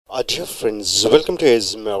Dear friends, welcome to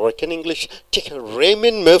his American English. Take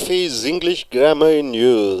Raymond Murphy's English Grammar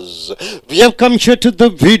News. We have come here to the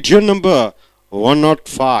video number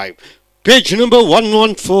 105, page number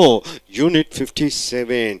 114, unit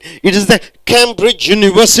 57. It is the Cambridge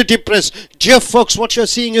University Press. Dear folks, what you're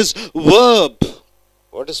seeing is verb.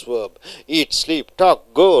 What is verb? Eat, sleep,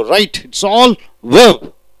 talk, go, write. It's all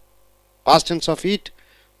verb. Past tense of eat,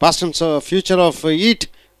 past tense of future of eat,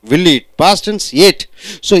 will eat, past tense ate.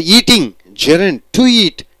 So eating, gerund, to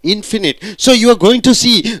eat, infinite. So you are going to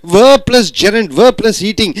see verb plus gerund, verb plus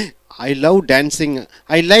eating. I love dancing,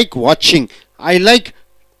 I like watching, I like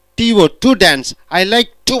to dance, I like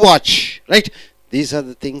to watch, right? These are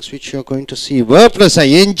the things which you are going to see. Verb plus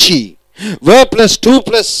ing, verb plus to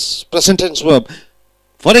plus present tense verb.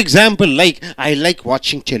 For example, like, I like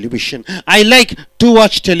watching television, I like to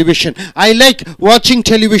watch television, I like watching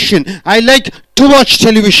television, I like to watch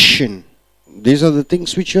television. These are the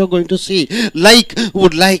things which you are going to see. Like,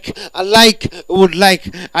 would like, would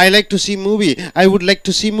like, I like to see movie, I would like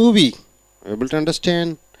to see movie. Able to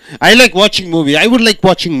understand? I like watching movie, I would like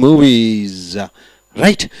watching movies.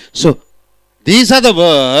 Right? So, these are the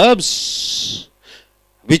verbs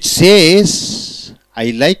which says,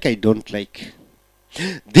 I like, I don't like.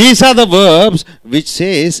 These are the verbs which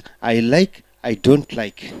says I like, I don't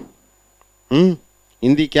like.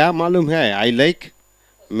 Hindi क्या मालूम है? I like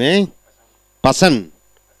में पसंद,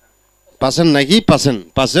 पसंद नहीं पसंद,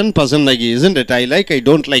 पसंद पसंद नहीं, isn't it? I like, I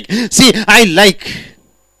don't like. See, I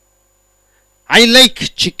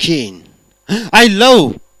like chicken. I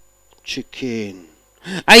love chicken.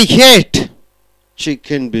 I hate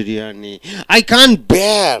chicken biryani. I can't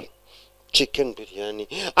bear chicken biryani.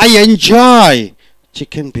 I enjoy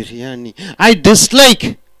chicken biryani. I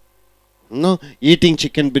dislike eating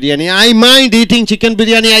chicken biryani. I mind eating chicken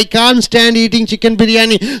biryani. I can't stand eating chicken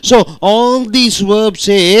biryani. So all these verbs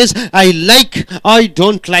says I like, I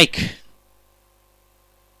don't like.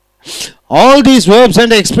 All these verbs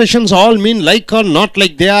and expressions all mean like or not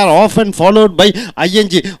like. They are often followed by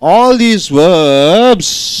ing. All these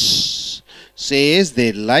verbs says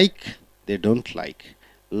they like, they don't like.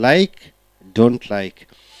 Like, don't like.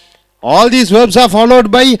 All these verbs are followed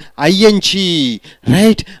by ing,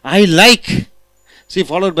 right? I like, see,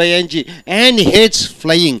 followed by ing. Anne hates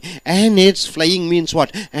flying. Anne hates flying means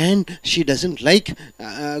what? And she doesn't like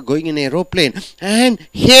going in an aeroplane. Anne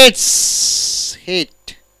hates,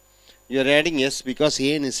 hate. You're adding yes because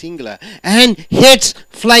Anne is singular. Anne hates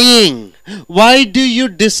flying. Why do you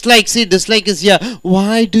dislike? See, dislike is here.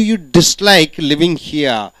 Why do you dislike living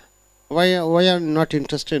here? Why are you not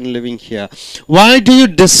interested in living here? Why do you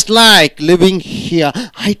dislike living here?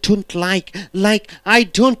 I don't like I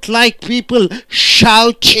don't like people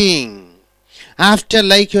shouting. After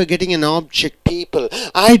like you are getting an object, people.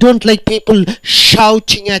 I don't like people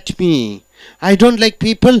shouting at me. I don't like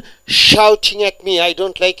people shouting at me. I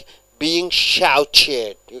don't like being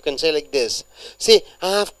shouted. You can say like this. See,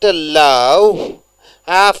 after love,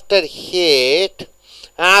 after hate,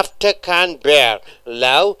 after can't bear.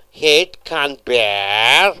 Love, hate, can't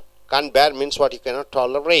bear. Can't bear means what? You cannot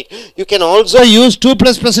tolerate. You can also use to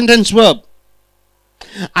plus present tense verb.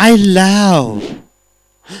 I love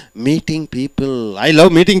meeting people. I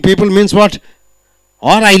love meeting people means what?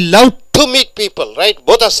 Or I love to meet people, right?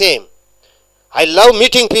 Both are same. I love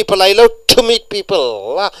meeting people. I love to meet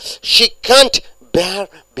people. She can't bear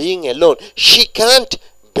being alone. She can't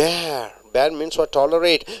bear. Bear means what?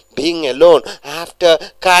 Tolerate. Being alone. After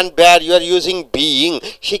can't bear, you are using being.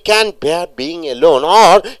 She can't bear being alone.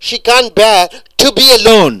 Or she can't bear to be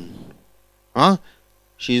alone.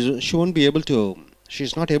 She won't be able to.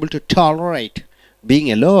 She's not able to tolerate being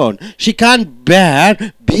alone. She can't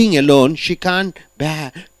bear being alone. She can't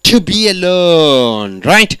bear to be alone.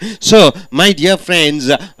 Right? So, my dear friends,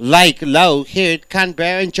 like, love, hate, can't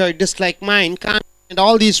bear, enjoy, dislike, mind, can't. And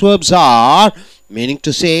all these verbs are meaning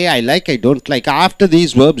to say I like, I don't like. After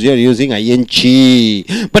these verbs you are using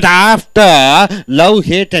ing. But after love,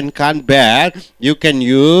 hate and can't bear, you can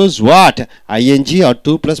use what? Ing or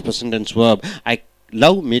to plus present tense verb. I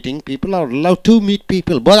love meeting people or love to meet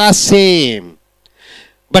people. Both are same.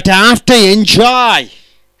 But after enjoy,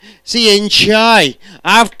 see, enjoy,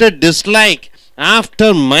 after dislike,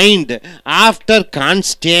 after mind, after can't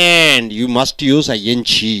stand, you must use ing.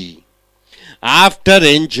 After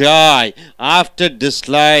enjoy, after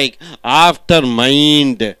dislike, after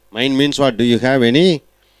mind. Mind means what? Do you have any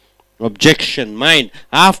objection? Mind.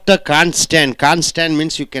 After can't stand. Can't stand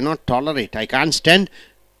means you cannot tolerate. I can't stand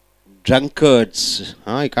drunkards.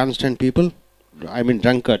 I can't stand people I mean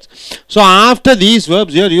drunkards. So after these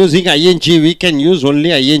verbs you are using ing. We can use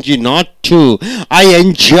only ing, not to. I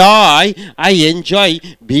enjoy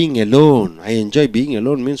being alone. I enjoy being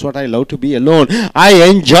alone means what? I love to be alone. I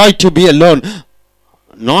enjoy to be alone.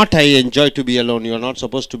 Not I enjoy to be alone. You are not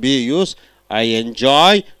supposed to be use I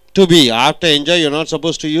enjoy to be. After enjoy you are not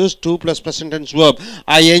supposed to use to plus present tense verb.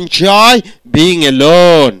 I enjoy being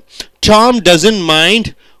alone. Tom doesn't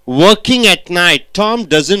mind working at night. Tom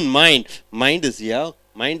doesn't mind. Mind is here.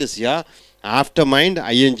 Mind is here. After mind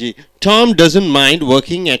ing. Tom doesn't mind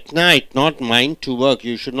working at night. Not mind to work.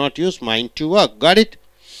 You should not use mind to work. Got it?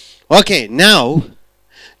 Okay, now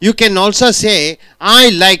you can also say I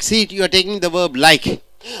like. See, you are taking the verb like.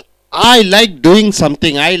 I like doing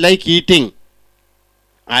something. I like eating.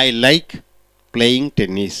 I like playing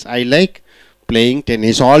tennis. I like playing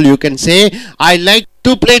tennis. All you can say, I like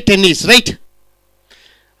to play tennis, right?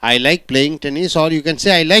 I like playing tennis, or you can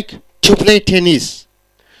say, I like to play tennis.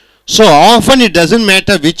 So often it doesn't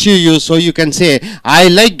matter which you use. So you can say, I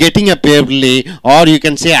like getting up early, or you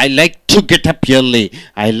can say, I like to get up early.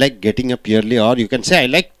 I like getting up early, or you can say, I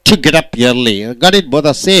like to get up early. Got it? Both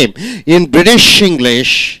are same. In British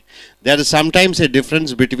English, there is sometimes a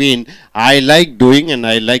difference between I like doing and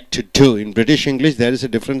I like to do. In British English, there is a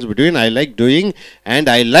difference between I like doing and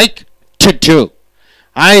I like to do.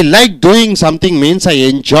 I like doing something means I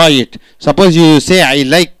enjoy it. Suppose you say I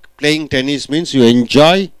like playing tennis means you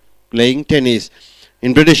enjoy playing tennis.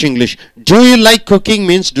 In British English, do you like cooking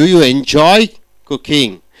means do you enjoy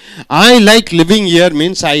cooking. I like living here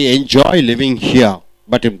means I enjoy living here.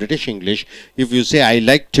 But in British English, if you say I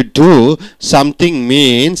like to do something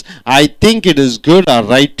means I think it is good or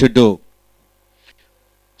right to do.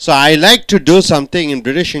 So I like to do something in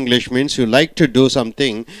British English means you like to do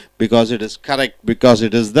something because it is correct, because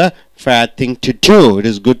it is the fair thing to do. It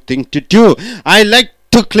is good thing to do. I like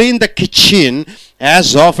to clean the kitchen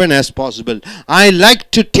as often as possible. I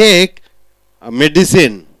like to take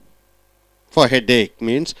medicine for headache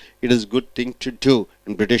means it is good thing to do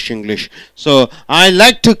in British English. So I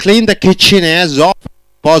like to clean the kitchen as often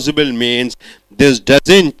as possible means this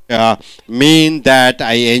doesn't mean that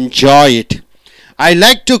I enjoy it. I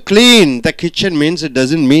like to clean the kitchen means it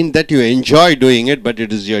doesn't mean that you enjoy doing it, but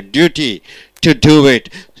it is your duty to do it.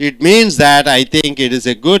 It means that I think it is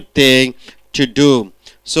a good thing to do.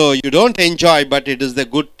 So you don't enjoy, but it is the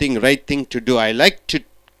good thing, right thing to do. I like to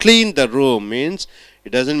clean the room means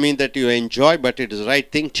it doesn't mean that you enjoy, but it is the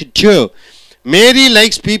right thing to do. Mary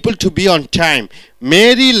likes people to be on time.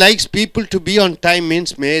 Mary likes people to be on time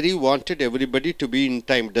means Mary wanted everybody to be in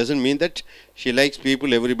time. It doesn't mean that she likes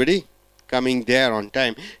people, everybody coming there on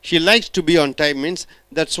time. She likes to be on time means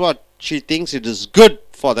that's what she thinks it is good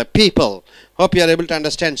for the people. Hope you are able to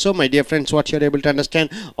understand. So my dear friends, what you are able to understand,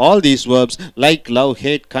 all these verbs like, love,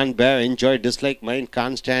 hate, can't bear, enjoy, dislike, mind,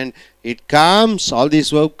 can't stand, it comes, all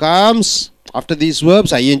these verbs comes. After these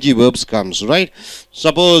verbs, ing verbs comes, right?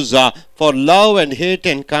 Suppose for love and hate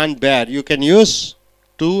and can't bear, you can use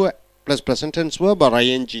to plus present tense verb or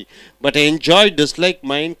ing. But enjoy, dislike,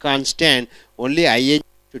 mind, can't stand, only ing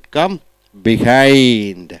should come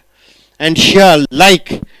behind. And here,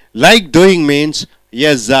 like doing means,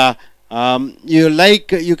 yes, you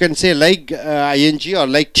like, you can say like ing or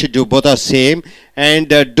like to do, both are same. And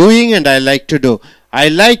doing and I like to do. I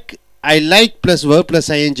like plus verb plus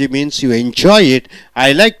ing means you enjoy it.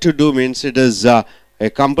 I like to do means it is a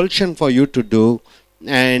compulsion for you to do.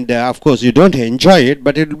 And of course you don't enjoy it,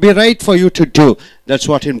 but it will be right for you to do. That's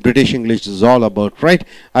what in British English is all about, right?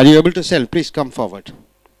 Are you able to sell? Please come forward.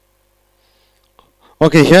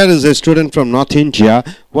 Okay, here is a student from North India.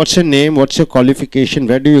 What's your name? What's your qualification?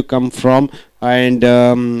 Where do you come from? And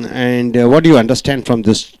what do you understand from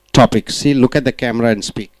this topic? See, look at the camera and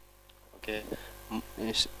speak. Okay.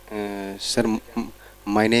 Sir,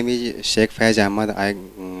 my name is Sheikh Faiz Ahmad. I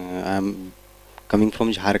am coming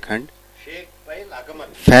from Jharkhand. Sheikh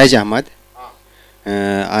Faiz Ahmad.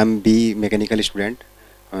 I am B mechanical student.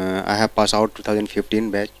 I have passed out 2015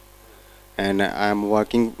 batch, and I am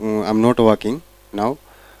working. I'm not working now.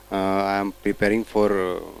 I am preparing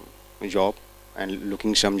for a job and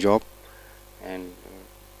looking some job. And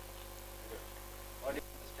What do you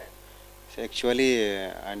understand? so actually,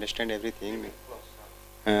 I understand everything.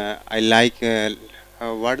 I like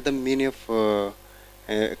what the meaning of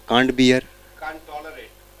can't bear, Can't tolerate.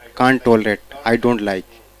 can't tolerate. I don't like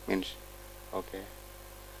means okay,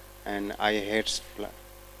 and I hate fly.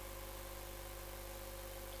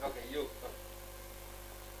 Okay, you.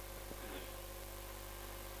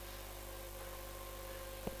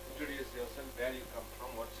 Introduce yourself. Where you come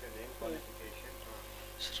from? What's your name?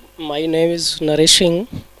 Qualification? My name is Naresh Singh.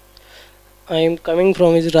 I am coming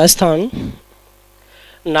from Rajasthan.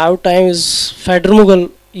 Now time is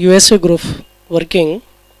Federal USA group working.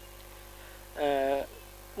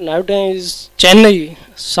 Now time is Chennai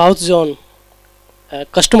South Zone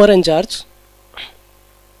customer in charge.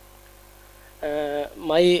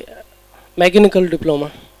 My mechanical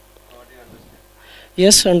diploma.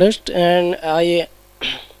 Yes, understand. And I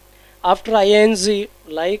after ING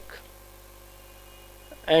like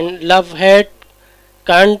and love, hate,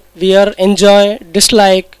 can't, wear, enjoy,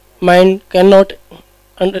 dislike, mind, cannot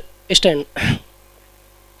understand.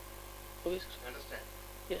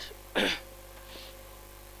 Yes.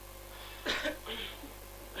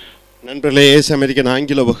 நண்பர்களே, ace American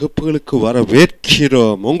ஆங்கில வகுப்புகளுக்கு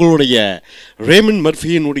வரவேற்கிறோம். உங்களுடைய ramen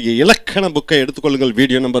மர்ஃபியினுடைய இலக்கண புக்கை எடுத்துக்கொள்ளுங்கள்.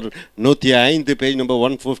 Video number 105, page number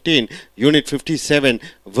 115, unit 57,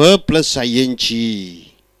 verb plus ing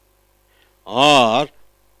or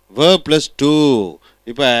verb plus to.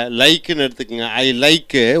 இப்போ லைக்குன்னு எடுத்துக்கோங்க. ஐ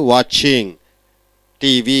லைக் வாட்சிங்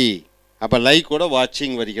டிவி. அப்போ லைக் கூட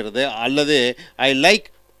வாட்சிங் வருகிறது. அல்லது I like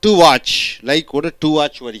to watch, like கூட டு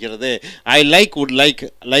வாட்ச் வருகிறது. ஐ லைக் வுட் லைக்,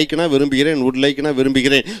 லைக்னா விரும்புகிறேன், வுட் லைக்னா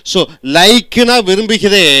விரும்புகிறேன். ஸோ லைக்னா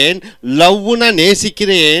விரும்புகிறேன், லவ்னா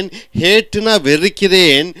நேசிக்கிறேன், ஹேட்னா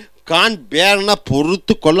வெறுக்கிறேன், கான் பேர்னா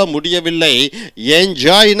பொறுத்து கொள்ள முடியவில்லை,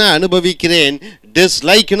 என்ஜாய்னா அனுபவிக்கிறேன்,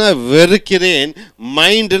 டிஸ்லைக்னா வெறுக்கிறேன்,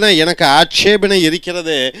 மைண்ட்னா எனக்கு ஆட்சேபனை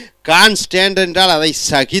இருக்கிறது, கான்ஸ்டன்ட் என்றால் அதை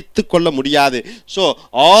சகித்து கொள்ள முடியாது. ஸோ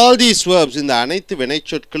ஆல் தீஸ் வேர்ப்ஸ், இந்த அனைத்து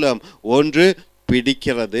வினைச்சொற்களும் ஒன்று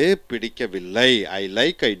பிடிக்கிறது, பிடிக்கவில்லை. I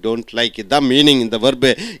like, I don't like, இதுதான் மீனிங் இந்த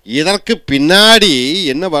வெர்பு. இதற்கு பின்னாடி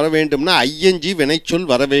என்ன வர வேண்டும்னா ஐஎன்ஜி வினைச்சொல்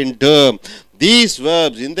வர வேண்டும். தீஸ்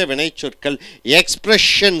வேர்ப்ஸ், இந்த வினைச்சொற்கள்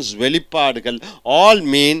எக்ஸ்பிரஷன்ஸ், வெளிப்பாடுகள், all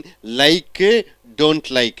mean like,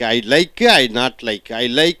 don't like, I like, I not like, I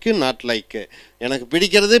like, not like, எனக்கு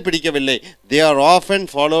பிடிக்கிறது, பிடிக்கவில்லை. They are often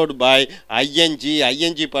followed by ING.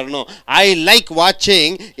 ING பண்ணணும். ஐ லைக்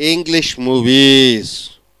வாட்சிங் English movies.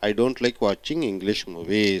 I don't like watching English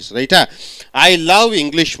movies, right? I love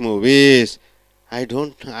English movies. I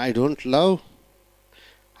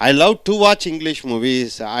love to watch English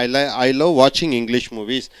movies. I love watching English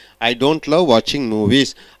movies. I don't love watching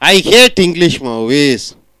movies. I hate English movies.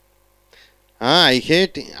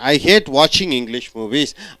 I hate watching English movies.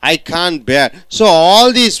 I can't bear. So all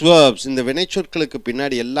these verbs, இந்த வினைச்சொற்களுக்கு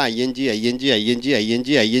பின்னாடி எல்லாம்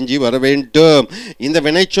ing வர வேண்டும். இந்த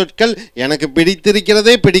வினைச்சொற்கள் எனக்கு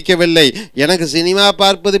பிடித்திருக்கிறதே, பிடிக்கவில்லை, எனக்கு சினிமா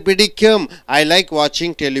பார்ப்பது பிடிக்கும், I like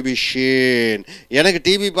watching television, எனக்கு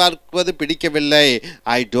டிவி பார்ப்பது பிடிக்கவில்லை,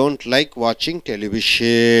 I don't like watching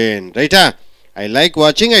television, right? I like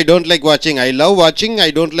watching, I don't like watching, I love watching,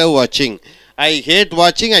 I don't love watching, I hate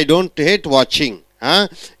watching, I don't hate watching.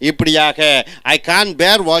 இப்படியாக I can't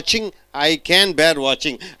bear watching, I can bear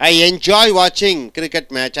watching. I enjoy watching cricket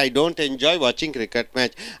match, I don't enjoy watching cricket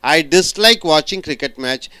match. I dislike watching cricket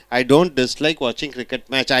match, I don't dislike watching cricket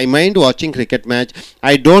match. I mind watching cricket match,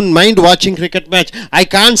 I don't mind watching cricket match. I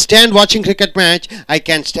can't stand watching cricket match, I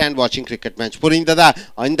can stand watching cricket match. புரிந்ததா?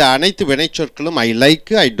 இந்த அனைத்து வினைச்சொற்களும் I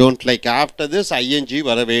like, I don't like. After this ing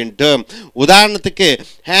வர வேண்டும். உதாரணத்துக்கு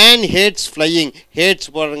Anne hates flying. hates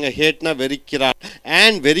போடுறங்க. hateனா வெறுக்கிறாள்,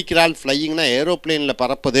 Anne வெறுக்கிறாள், flyingனா ஏரோப்ளேனில்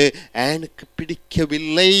பறப்பது, எனக்கு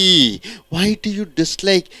பிடிக்கவில்லை. Why do you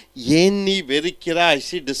dislike? ஏன் நீ வெறுக்கிறாய்?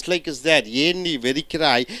 See, dislike is there. ஏன் நீ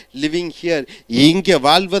வெறுக்கிறாய்? living here, இங்கே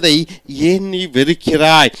வாழ்வதை ஏன் நீ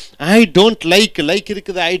வெறுக்கிறாய்? I don't like, like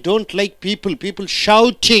இருக்குது. I don't like people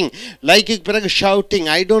shouting. like பிறகு shouting.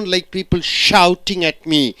 I don't like people shouting at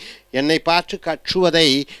me. என்னை பார்த்து கற்றுவதை,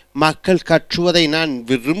 மக்கள் கற்றுவதை நான்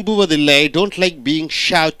விரும்புவதில்லை. I don't like being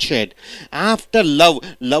shouted. After love,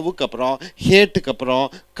 லவ்வுக்கு அப்புறம் ஹேட்டுக்கு அப்புறம்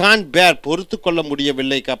கான் பேர், பொறுத்து கொள்ள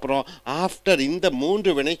முடியவில்லைக்கு அப்புறம் ஆஃப்டர், இந்த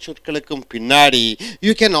மூன்று வினைச்சொற்களுக்கும் பின்னாடி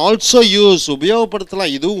யூ கேன் ஆல்சோ யூஸ்,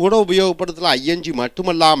 உபயோகப்படுத்தலாம், இதுவும் கூட உபயோகப்படுத்தலாம் ஐஎன்ஜி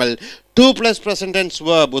மட்டுமல்லாமல் 2+ present tense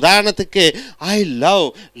verb. உதாரணத்துக்கு I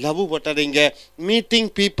love போட்டறீங்க. Meeting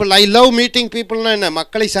people, I love meeting பீப்புள்னா என்ன?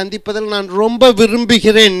 மக்களை சந்திப்பதில் நான் ரொம்ப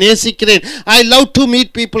விரும்புகிறேன், நேசிக்கிறேன். I love to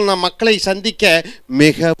meet people, நான் மக்களை சந்திக்க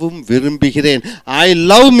மிகவும் விரும்புகிறேன். I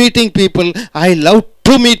love meeting people, I love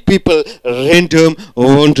to meet people, ரெண்டும்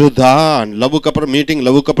ஒன்றுதான். லவ்வுக்கு அப்புறம் மீட்டிங்,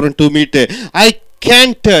 லவ்வுக்கு அப்புறம் to meet. I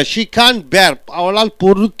can't, she can't bear, அவளால்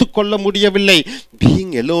பொறுத்து கொள்ள முடியவில்லை.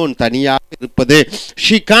 being alone, தனியாக இருப்பது.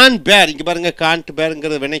 she can't bear, இங்க பாருங்க, can't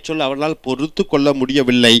bearங்கிறது வினைச்சொல், அவளால் பொறுத்து கொள்ள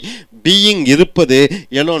முடியவில்லை. being இருப்பது,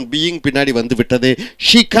 alone, being பின்னாடி வந்து விட்டது.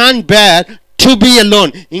 she can't bear to be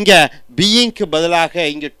alone, இங்க beingக்கு பதிலாக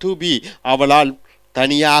இங்க to be, அவளால்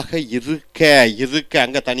தனியாக இருக்க,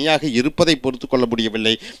 அங்க தனியாக இருப்பதை பொறுத்து கொள்ள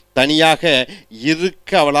முடியவில்லை, தனியாக இருக்க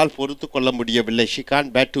அவளால் பொறுத்து கொள்ள முடியவில்லை. she can't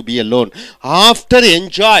bear to be alone. after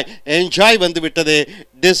enjoy வந்து விட்டது.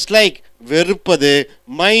 dislike வெறுப்பது,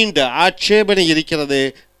 மைண்ட் ஆட்சேபனை இருக்கிறது,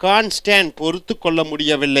 கான்ஸ்டன்ட் பொறுத்து கொள்ள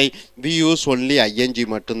முடியவில்லை. we use only ing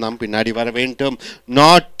மட்டும்தான் பின்னாடி வர வேண்டும்.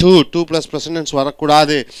 not to 2 plus present tense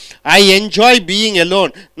வரக்கூடாது. I enjoy being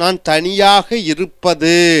alone, நான் தனியாக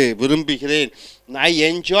இருப்பது விரும்புகிறேன். I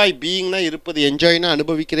enjoy beingனா இருப்பது, enjoyனா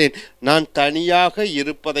அனுபவிக்கிறேன். நான் தனியாக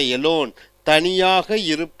இருப்பதை alone, தனியாக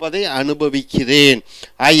இருப்பதை அனுபவிக்கிறேன்.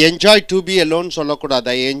 I enjoy to be alone சொல்லக்கூடாது.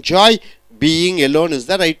 I enjoy being alone is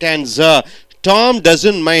the right answer. Tom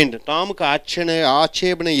doesn't mind, டாமுக்கு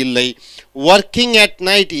ஆட்சேபனை இல்லை. working at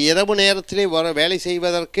night, இரவு நேரத்திலே வேலை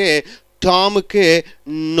செய்வதற்கு டாமுக்கு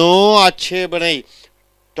நோ ஆட்சேபனை.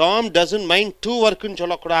 Tom doesn't mind to work ன்னு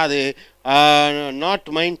சொல்லக்கூடாது, not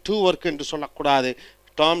mind to work என்று சொல்லக்கூடாது.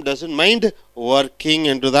 டாம் doesn't mind working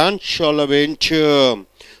என்று தான் சொல்ல வேண்டும்.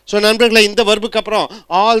 ஸோ நண்பர்களை, இந்த வர்புக்கு அப்புறம்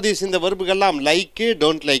ஆல் தீஸ், இந்த வர்புகள்லாம் லைக்கு,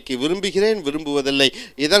 டோன்ட் லைக், விரும்புகிறேன், விரும்புவதில்லை,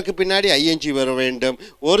 இதற்கு பின்னாடி ஐஎன்ஜி வர வேண்டும்.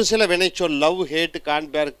 ஒரு சில வினைச்சொல் லவ், ஹேட்,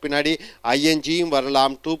 கான்பேருக்கு பின்னாடி ஐஎன்ஜியும்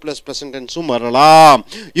வரலாம், 2 plus present tenseம் வரலாம்.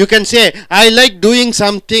 You can say I like doing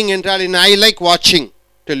something என்றால் என்ன? ஐ லைக் வாட்சிங்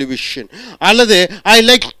television, அல்லது I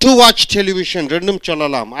like to watch television, ரெண்டும்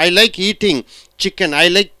சொல்லலாம். I like eating chicken, I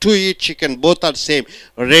like to eat chicken, both are same,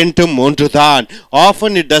 ரெண்டும் ஒன்றுதான்.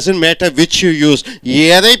 often it doesn't matter which you use,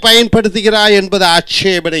 எதை பயன்படுத்துகிறாய் என்பது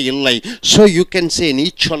ஆட்சேபனை இல்லை. so you can say, நீ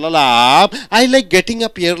சொல்லலாம் I like getting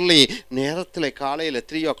up early, நேரத்தில் காலையில்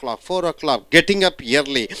 3 o'clock 4 o'clock, getting up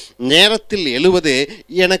early, நேரத்தில் எழுவது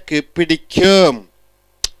எனக்கு பிடிக்கும்.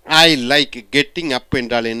 I like getting up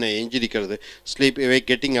என்றால் என்ன? எஞ்சிருக்கிறது, sleep away,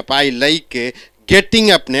 getting up. I like getting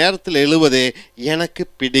up, நேரத்தில் எழுவது எனக்கு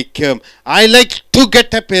பிடிக்கும். I like to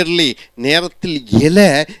get up early, நேரத்தில் எழ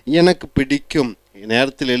எனக்கு பிடிக்கும்.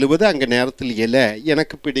 நேரத்தில் எழுவது, அங்கே நேரத்தில் எழ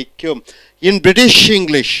எனக்கு பிடிக்கும். In British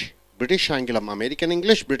English, பிரிட்டிஷ் ஆங்கிலம், அமெரிக்கன்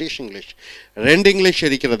இங்கிலீஷ், பிரிட்டிஷ் இங்கிலீஷ், ரெண்டு இங்கிலீஷ்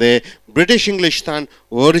இருக்கிறது. பிரிட்டிஷ் இங்கிலீஷ் தான்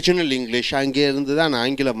ஒரிஜினல் இங்கிலீஷ், அங்கே இருந்து தான்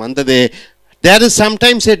ஆங்கிலம் வந்தது. There is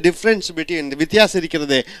sometimes a difference between, வித்தியாசம்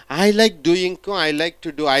இருக்கிறது. I like doing க்கும் I like to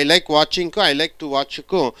do, I like watching க்கும் I like to watch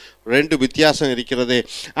க்கும் ரெண்டு வித்தியாசம் இருக்கிறது.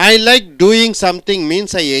 I like doing something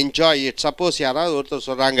means I enjoy it. Suppose யாராவது ஒருத்தர்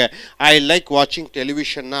சொல்கிறாங்க I like watching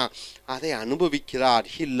televisionனா அதை அனுபவிக்கிறார்.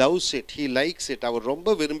 he loves it, he likes it, அவர்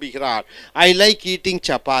ரொம்ப விரும்புகிறார். I like eating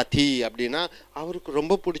chapati அப்படின்னா அவருக்கு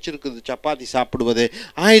ரொம்ப பிடிச்சிருக்குது சப்பாத்தி சாப்பிடுவது.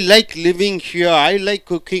 I like living here, I like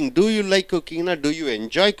cooking. do you like cookingனா do you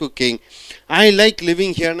enjoy cooking? I like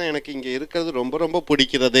living hereனா எனக்கு இங்கே இருக்கிறது ரொம்ப ரொம்ப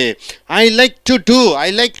பிடிக்கிறது. I like to do,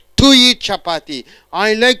 I like to eat chapati,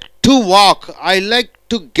 I like to walk, I like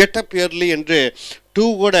to get up early என்று to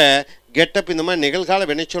கூட get up இந்த மாதிரி நிகழ்கால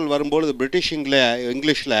வினைச்சொல் வரும்பொழுது பிரிட்டிஷ்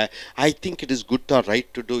இங்கிலீஷில் I think it is good or right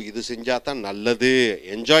to two, இது செஞ்சால் தான் நல்லது,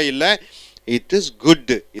 என்ஜாய் இல்லை, இட் இஸ்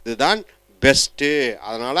குட், இதுதான் பெஸ்ட்டு,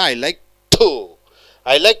 அதனால் I like to.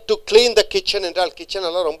 I like to clean the kitchen என்றால் கிச்சன்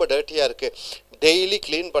எல்லாம் ரொம்ப டர்ட்டியாக இருக்குது, டெய்லி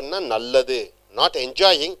க்ளீன் பண்ணால் நல்லது, நாட்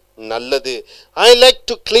என்ஜாயிங், நல்லது. I like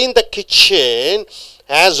to clean the kitchen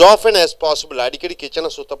as often as possible, அடிக்கடி கிச்சனை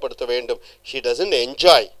சுத்தப்படுத்த வேண்டும். she doesn't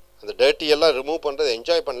enjoy, அந்த டர்ட்டி எல்லாம் ரிமூவ் பண்ணுறது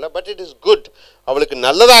என்ஜாய் பண்ணல, பட் இட் இஸ் குட், அவளுக்கு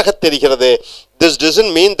நல்லதாக தெரிகிறது. this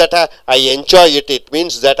doesn't mean that I enjoy it, it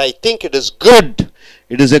means that I think it is good,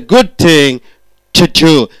 it is a good thing to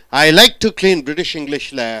do. I like to clean, British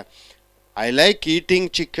Englishல I like eating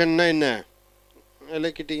chicken என்ன, I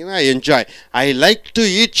like eating, I enjoy. I like to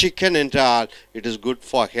eat chicken என்றால் it is good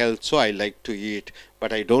for health, so I like to eat,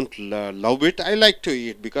 but I don't love it, I like to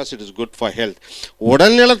eat because it is good for health.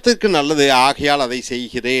 உடல் நலத்திற்கு நல்லது, ஆகையால் அதை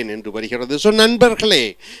செய்கிறேன் என்று வருகிறது. So நண்பர்களே,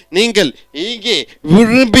 நீங்கள் இங்கே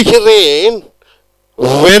விரும்புகிறேன்,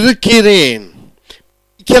 வெறுக்கிறேன்,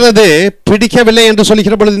 பிடிக்கவில்லை என்று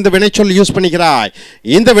சொல்லுகிற பொழுது இந்த வினைச்சொல் யூஸ் பண்ணுகிறாய்.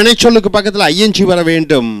 இந்த வினைச்சொல்லுக்கு பக்கத்தில் ஐஎன்ஜி வர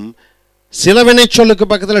வேண்டும். சில வினைச்சொல்லுக்கு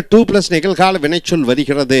பக்கத்தில் 2 plus நிகழ்கால வினைச்சொல்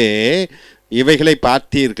வருகிறது. இவைகளை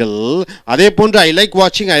பார்த்தீர்கள். அதே போன்று ஐ லைக்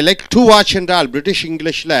வாட்சிங், ஐ லைக் டு வாட்ச் என்றால் பிரிட்டிஷ்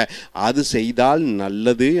இங்கிலீஷில் அது செய்தால்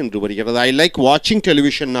நல்லது என்று வருகிறது. ஐ லைக் வாட்சிங்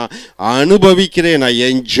டெலிவிஷன், அனுபவிக்கிறேன், ஐ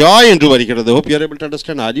என்ஜாய் என்று வருகிறது. Hope you are able to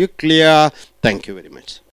understand. Are you clear? Thank you very much.